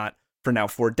has not for now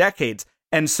 4 decades.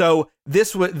 And so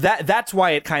that's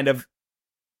why it kind of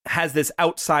has this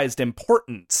outsized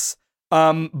importance.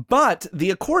 But the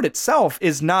accord itself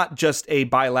is not just a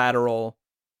bilateral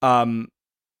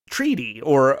treaty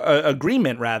or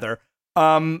agreement, rather.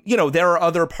 There are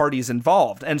other parties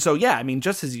involved. And so, yeah, I mean,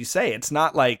 just as you say, it's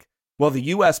not like, well, the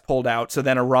U.S. pulled out, so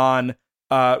then Iran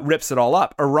rips it all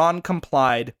up. Iran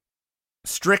complied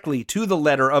strictly to the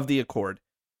letter of the accord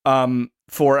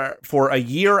for a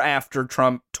year after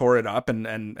Trump tore it up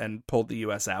and pulled the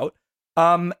U.S. out.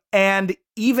 And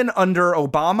even under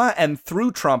Obama and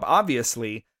through Trump,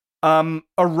 obviously,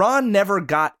 Iran never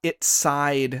got its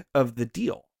side of the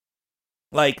deal.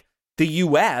 Like, the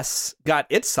U.S. got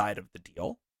its side of the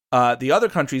deal. The other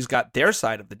countries got their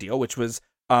side of the deal, which was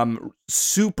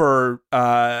super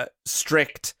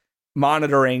strict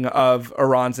monitoring of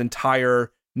Iran's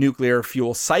entire nuclear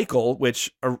fuel cycle,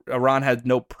 which Iran had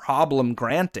no problem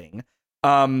granting.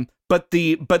 But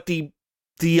the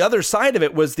other side of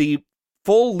it was the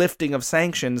full lifting of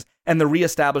sanctions and the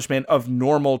reestablishment of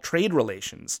normal trade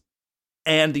relations.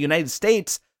 And the United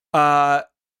States,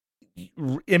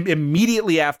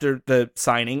 immediately after the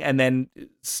signing, and then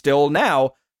still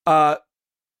now,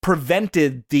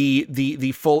 prevented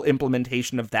the full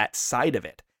implementation of that side of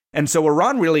it. And so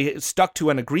Iran really stuck to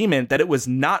an agreement that it was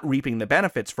not reaping the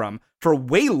benefits from for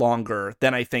way longer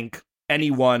than I think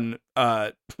anyone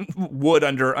would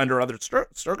under other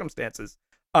circumstances.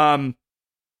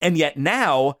 And yet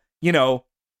now,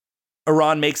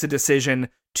 Iran makes a decision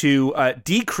to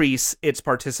decrease its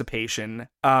participation.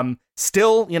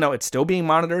 Still, it's still being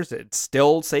monitored. It's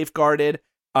still safeguarded.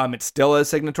 It's still a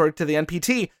signatory to the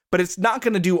NPT, but it's not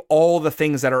going to do all the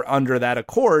things that are under that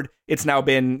accord. It's now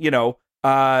been,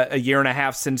 a year and a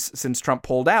half since Trump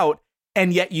pulled out,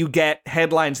 and yet you get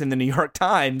headlines in the New York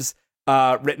Times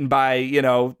written by,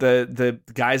 the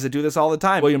guys that do this all the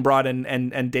time, William Broad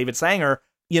and David Sanger,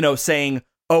 saying,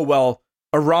 oh, well,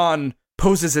 Iran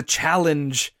poses a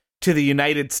challenge to the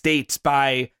United States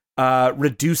by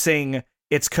reducing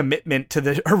its commitment to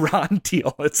the Iran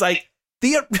deal. It's like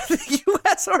the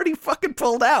U.S. already fucking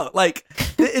pulled out. Like,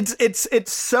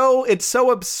 it's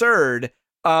so absurd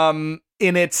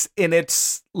in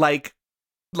its like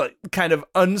kind of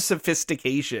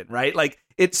unsophistication, right? Like,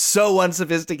 it's so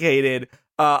unsophisticated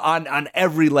on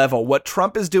every level, what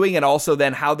Trump is doing, and also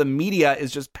then how the media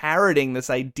is just parroting this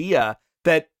idea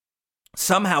that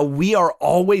somehow we are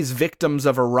always victims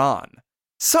of Iran.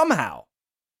 Somehow.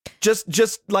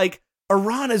 Just like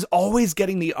Iran is always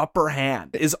getting the upper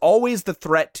hand, is always the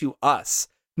threat to us,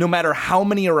 no matter how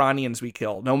many Iranians we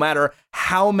kill, no matter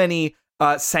how many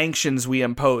sanctions we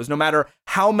impose, no matter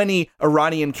how many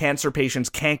Iranian cancer patients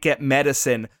can't get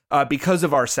medicine because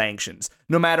of our sanctions,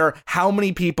 no matter how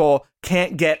many people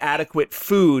can't get adequate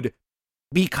food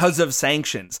because of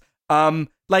sanctions.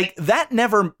 Like, that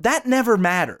never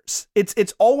matters.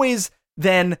 It's always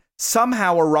then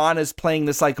somehow Iran is playing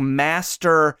this like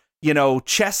master,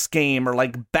 chess game or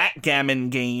like backgammon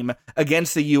game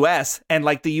against the US, and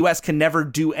like the US can never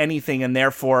do anything, and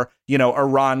therefore,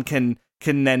 Iran can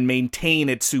then maintain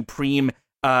its supreme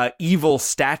evil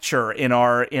stature in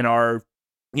our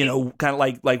kind of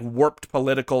like warped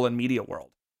political and media world.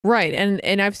 Right.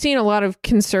 And I've seen a lot of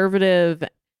conservative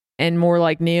and more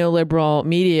like neoliberal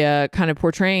media kind of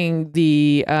portraying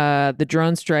the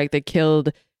drone strike that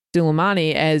killed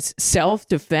Soleimani as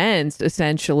self-defense,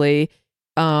 essentially,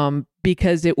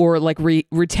 because it or like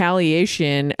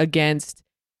retaliation against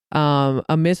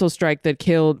a missile strike that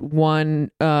killed one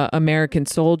American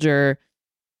soldier.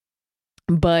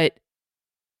 But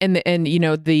and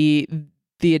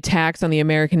the attacks on the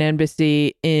American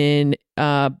embassy in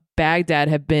Baghdad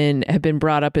have been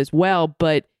brought up as well,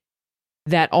 but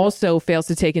that also fails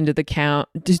to take into account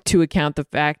the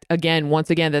fact, once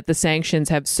again, that the sanctions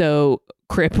have so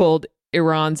crippled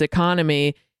Iran's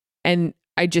economy. And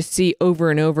I just see over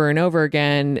and over and over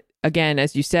again,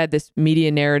 as you said, this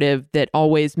media narrative that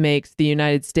always makes the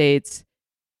United States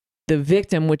the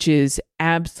victim, which is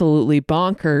absolutely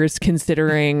bonkers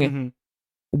considering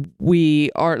we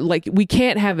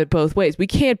can't have it both ways. We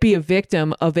can't be a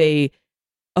victim of a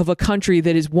country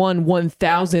that is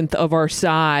 1/1000th of our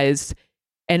size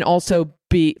and also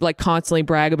be like constantly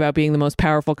brag about being the most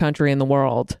powerful country in the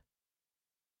world.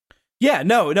 Yeah,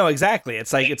 no, exactly.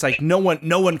 It's like no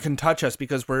one can touch us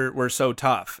because we're so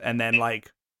tough, and then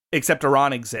like except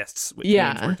Iran exists, which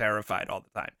means we're terrified all the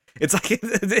time. It's like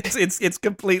it's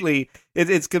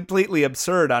completely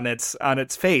absurd on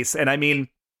its face. And I mean,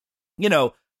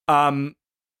 the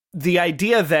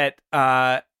idea that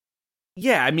I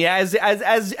mean,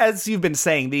 as you've been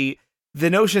saying, the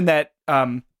notion that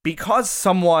because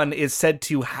someone is said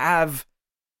to have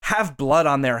blood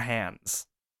on their hands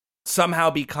somehow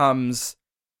becomes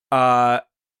like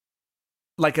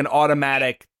an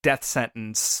automatic death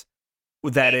sentence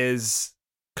that is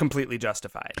completely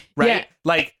justified, right? Yeah.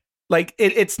 Like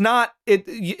it's not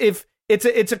if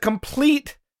it's a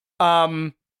complete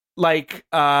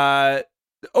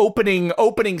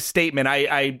opening statement.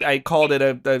 I called it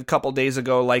a couple days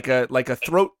ago like a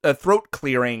throat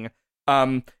clearing.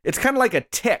 It's kind of like a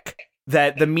tick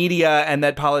that the media and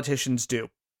that politicians do.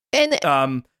 And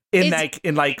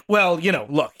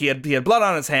look, he had blood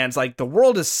on his hands, like the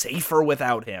world is safer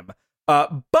without him.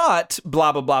 But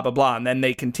blah blah blah blah blah, and then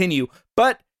they continue.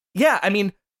 But yeah, I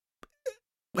mean,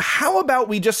 how about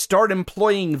we just start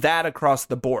employing that across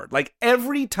the board? Like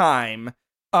every time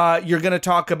you're going to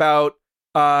talk about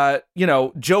Joe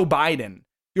Biden,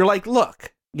 you're like,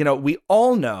 look, we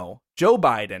all know Joe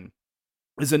Biden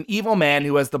is an evil man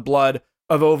who has the blood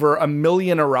of over 1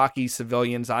 million Iraqi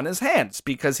civilians on his hands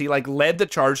because he led the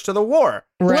charge to the war.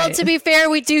 Right. Well, to be fair,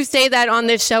 we do say that on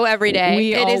this show every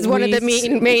day. It is one of the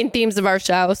main themes of our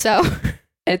show. So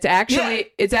it's actually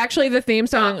the theme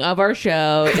song of our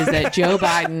show is that Joe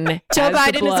Biden is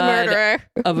a murderer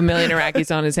of 1 million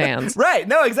Iraqis on his hands. Right.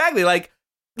 No, exactly. Like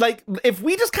if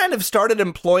we just kind of started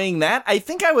employing that, I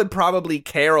think I would probably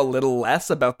care a little less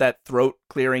about that throat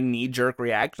clearing knee jerk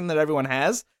reaction that everyone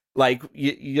has. Like,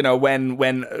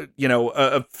 when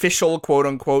official quote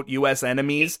unquote U.S.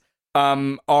 enemies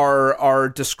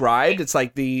are described, it's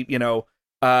like the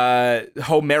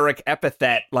Homeric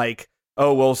epithet, like,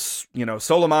 oh well,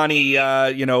 Soleimani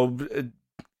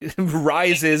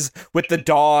rises with the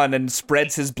dawn and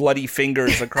spreads his bloody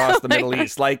fingers across the Middle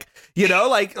East, like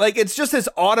it's just this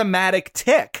automatic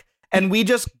tick, and we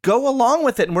just go along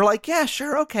with it, and we're like, yeah,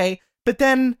 sure, okay, but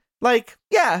then but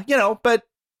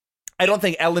I don't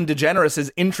think Ellen DeGeneres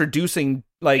is introducing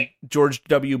George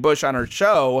W. Bush on her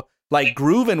show,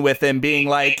 grooving with him, being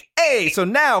like, hey, so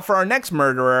now for our next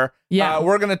murderer,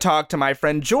 we're going to talk to my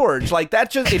friend George. That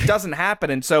just, it doesn't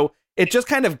happen. And so it just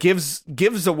kind of gives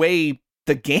away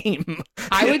the game.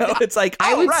 It's like,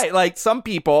 right. Some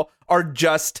people are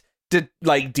just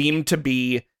deemed to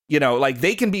be,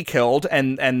 they can be killed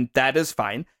and that is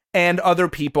fine. And other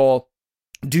people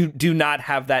do not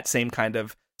have that same kind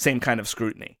of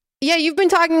scrutiny. Yeah, you've been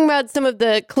talking about some of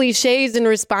the cliches and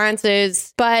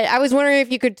responses, but I was wondering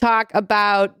if you could talk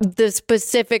about the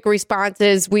specific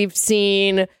responses we've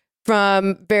seen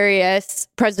from various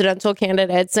presidential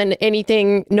candidates and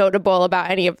anything notable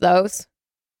about any of those.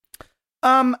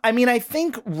 I mean, I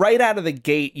think right out of the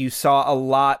gate, you saw a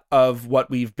lot of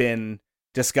what we've been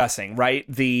discussing, right?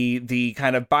 The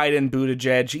kind of Biden,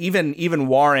 Buttigieg, even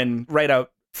Warren right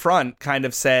out front kind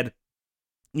of said,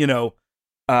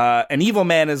 an evil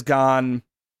man is gone,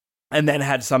 and then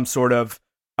had some sort of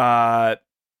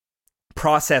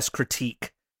process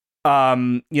critique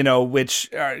which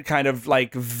are kind of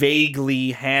like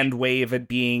vaguely hand wave at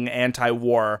being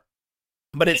anti-war,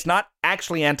 but it's not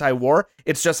actually anti-war.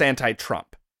 It's just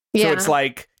anti-Trump. Yeah.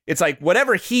 So it's like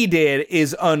whatever he did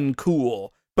is uncool,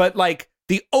 but like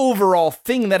the overall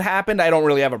thing that happened, I don't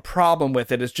really have a problem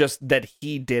with it. It's just that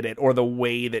he did it or the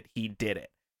way that he did it.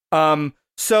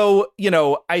 So,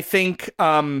 I think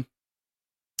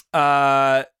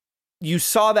you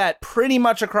saw that pretty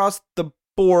much across the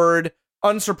board.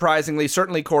 Unsurprisingly,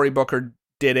 certainly Cory Booker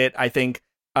did it. I think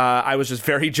I was just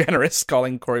very generous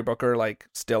calling Cory Booker like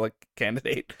still a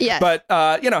candidate. Yeah. But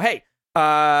hey,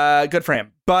 good for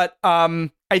him. But I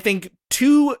think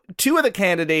two of the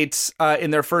candidates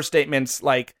in their first statements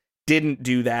like didn't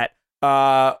do that.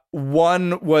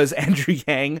 One was Andrew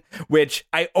Yang, which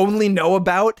I only know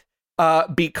about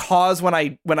because when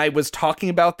I was talking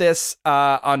about this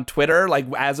on Twitter, like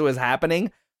as it was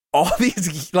happening, all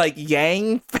these like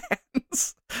Yang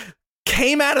fans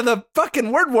came out of the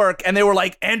fucking woodwork and they were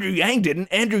like, Andrew Yang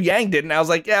didn't. I was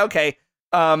like, yeah, okay,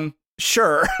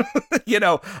 sure.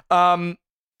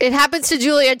 It happens to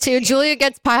Julia too. Julia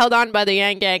gets piled on by the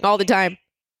Yang gang all the time.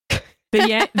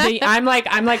 I'm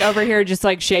like over here just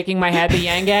like shaking my head. The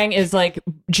Yang Gang is like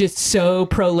just so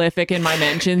prolific in my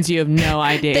mentions. You have no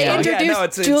idea. They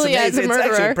introduced Julia as a murderer. It's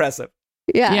actually impressive.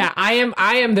 Yeah. Yeah,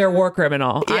 I am their war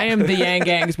criminal. Yeah. I am the Yang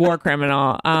Gang's war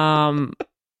criminal.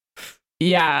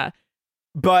 Yeah.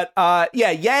 But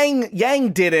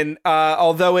Yang didn't,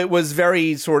 although it was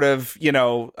very sort of,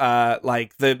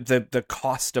 like the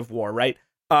cost of war, right?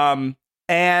 And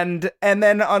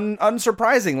then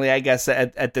unsurprisingly, I guess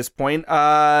at this point,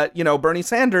 Bernie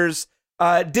Sanders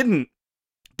didn't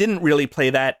really play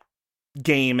that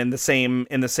game in the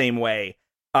same way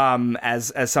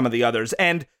as some of the others.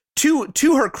 And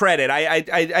to her credit,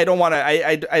 I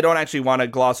don't actually want to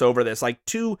gloss over this. Like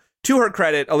to her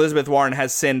credit, Elizabeth Warren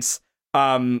has since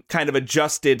kind of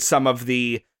adjusted some of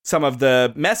the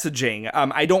messaging.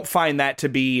 I don't find that to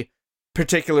be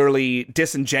particularly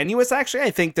disingenuous. Actually,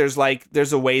 I think there's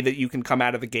a way that you can come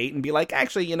out of the gate and be like,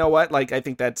 actually, you know what? Like, I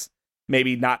think that's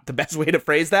maybe not the best way to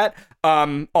phrase that.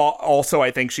 Also,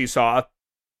 I think she saw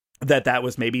that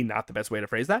was maybe not the best way to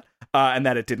phrase that, and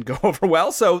that it didn't go over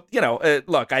well. So,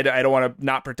 look, I don't want to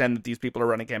not pretend that these people are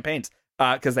running campaigns,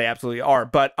 because they absolutely are.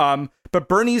 But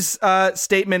Bernie's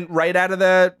statement right out of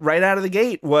the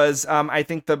gate was, I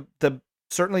think the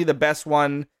certainly the best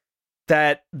one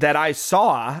that I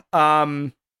saw.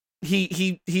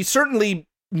 He certainly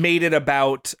made it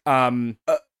about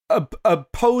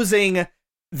opposing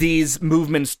these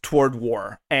movements toward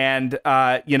war, and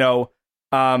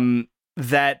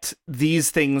that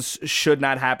these things should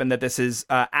not happen, that this is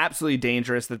absolutely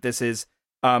dangerous, that this is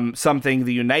something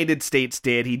the United States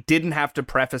did. He didn't have to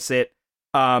preface it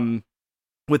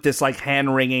with this like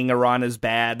hand-wringing Iran is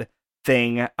bad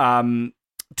thing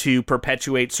to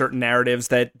perpetuate certain narratives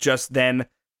that just then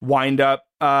wind up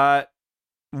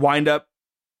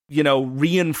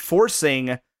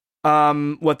reinforcing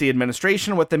what the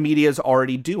administration, what the media is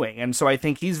already doing. And so I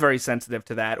think he's very sensitive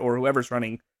to that, or whoever's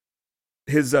running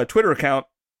his Twitter account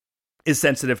is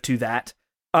sensitive to that.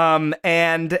 And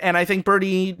I think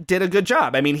Bernie did a good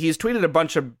job. I mean, he's tweeted a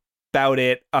bunch about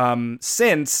it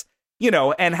since,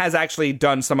 and has actually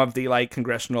done some of the like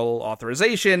congressional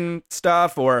authorization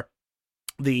stuff, or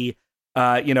the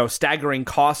staggering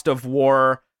cost of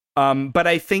war. But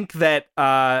I think that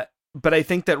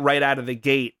right out of the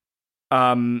gate,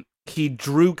 he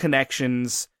drew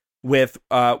connections with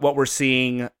what we're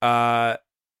seeing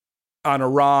on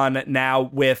Iran now,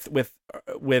 with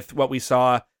what we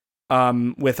saw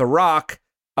with Iraq,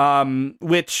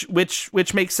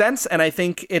 which makes sense, and I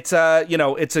think it's a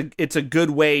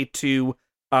good way to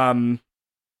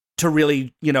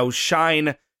really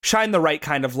shine the right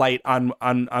kind of light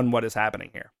on what is happening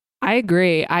here. I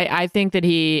agree. I think that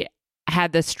he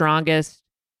had the strongest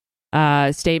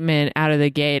statement out of the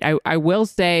gate. I will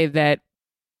say that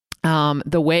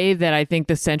the way that I think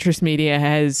the centrist media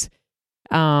has,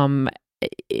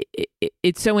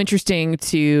 it's so interesting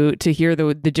to hear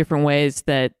the different ways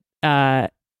that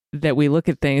we look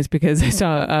at things, because I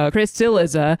saw Chris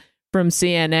Cillizza from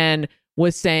CNN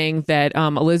was saying that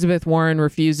Elizabeth Warren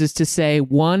refuses to say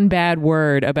one bad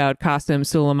word about Qasem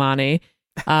Soleimani.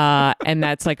 And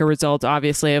that's like a result,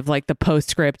 obviously, of like the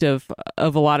postscript of a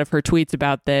lot of her tweets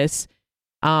about this.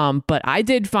 But I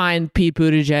did find Pete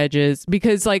Buttigieg's,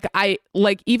 because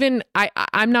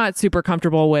I'm not super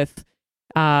comfortable with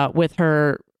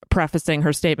her prefacing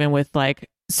her statement with like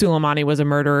Soleimani was a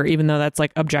murderer, even though that's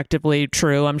like objectively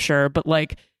true, I'm sure. But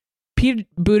like Pete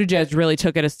Buttigieg really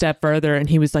took it a step further, and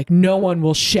he was like, no one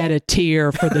will shed a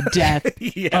tear for the death of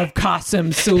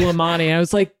Qasem Soleimani. And I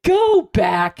was like, go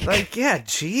back. Like, yeah,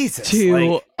 Jesus.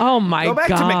 To, oh my God. Go back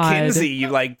to McKinsey, you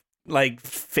like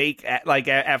fake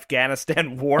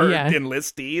Afghanistan war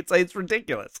enlistee. It's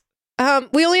ridiculous.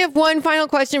 We only have one final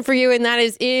question for you, and that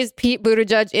is Pete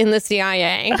Buttigieg in the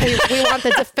CIA? We want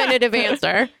the definitive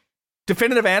answer.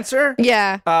 Definitive answer?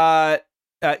 Yeah.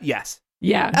 Yes.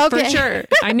 Yeah, okay. For sure.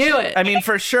 I knew it. I mean,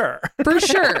 for sure. For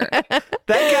sure.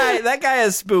 That guy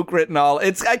has spook written all.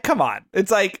 It's come on.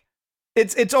 It's like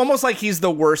it's almost like he's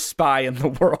the worst spy in the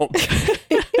world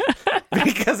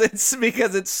because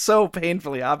it's so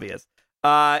painfully obvious.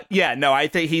 I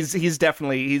think he's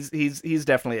definitely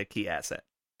a key asset.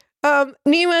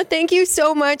 Nima, thank you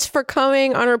so much for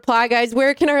coming on Reply Guys.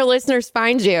 Where can our listeners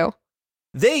find you?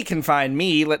 They can find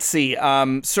me. Let's see.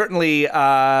 Certainly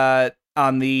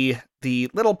on the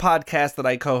little podcast that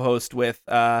I co-host with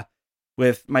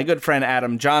my good friend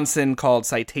Adam Johnson called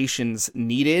Citations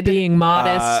Needed. Being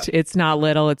modest, it's not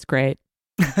little, it's great.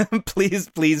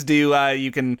 please do.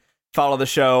 You can follow the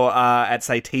show at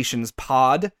Citations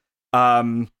Pod.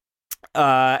 And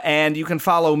you can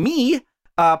follow me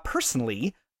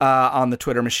personally on the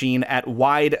Twitter machine at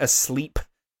Wide Asleep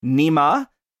Nima.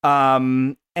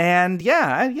 And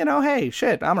yeah, hey,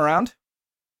 shit, I'm around.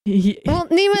 Well,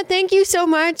 Nima, thank you so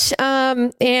much.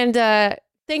 And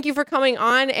thank you for coming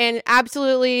on, and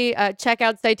absolutely check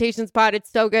out Citations Pod. It's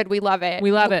so good. We love it.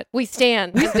 We love it. We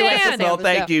stand. Well,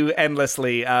 thank you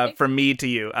endlessly from me to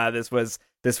you. This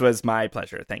was my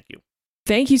pleasure. Thank you.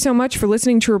 Thank you so much for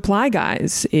listening to Reply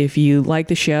Guys. If you like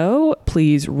the show,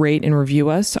 please rate and review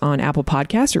us on Apple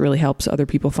Podcasts. It really helps other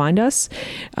people find us.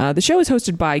 The show is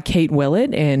hosted by Kate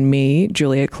Willett and me,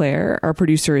 Julia Claire. Our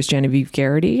producer is Genevieve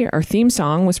Garrity. Our theme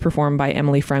song was performed by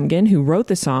Emily Fremgen, who wrote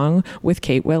the song with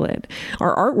Kate Willett.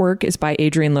 Our artwork is by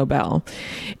Adrian Lobel.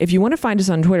 If you want to find us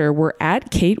on Twitter, we're at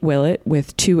Kate Willett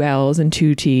with 2 L's and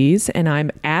 2 T's, and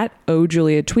I'm at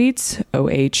OJuliaTweets,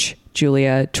 OH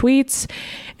Julia Tweets,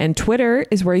 and Twitter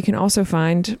is where you can also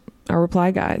find our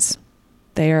Reply Guys.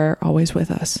 They are always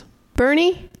with us.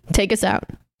 Bernie, take us out.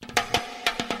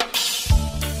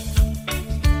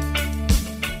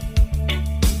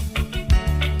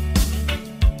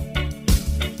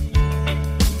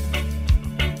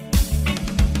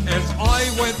 As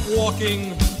I went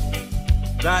walking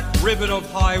that ribbon of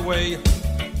highway,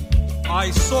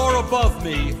 I saw above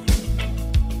me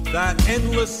that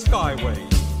endless skyway.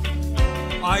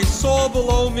 I saw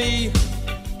below me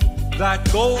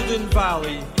that golden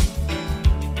valley.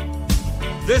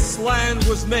 This land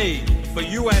was made for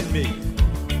you and me.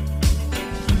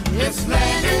 This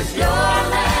land is yours.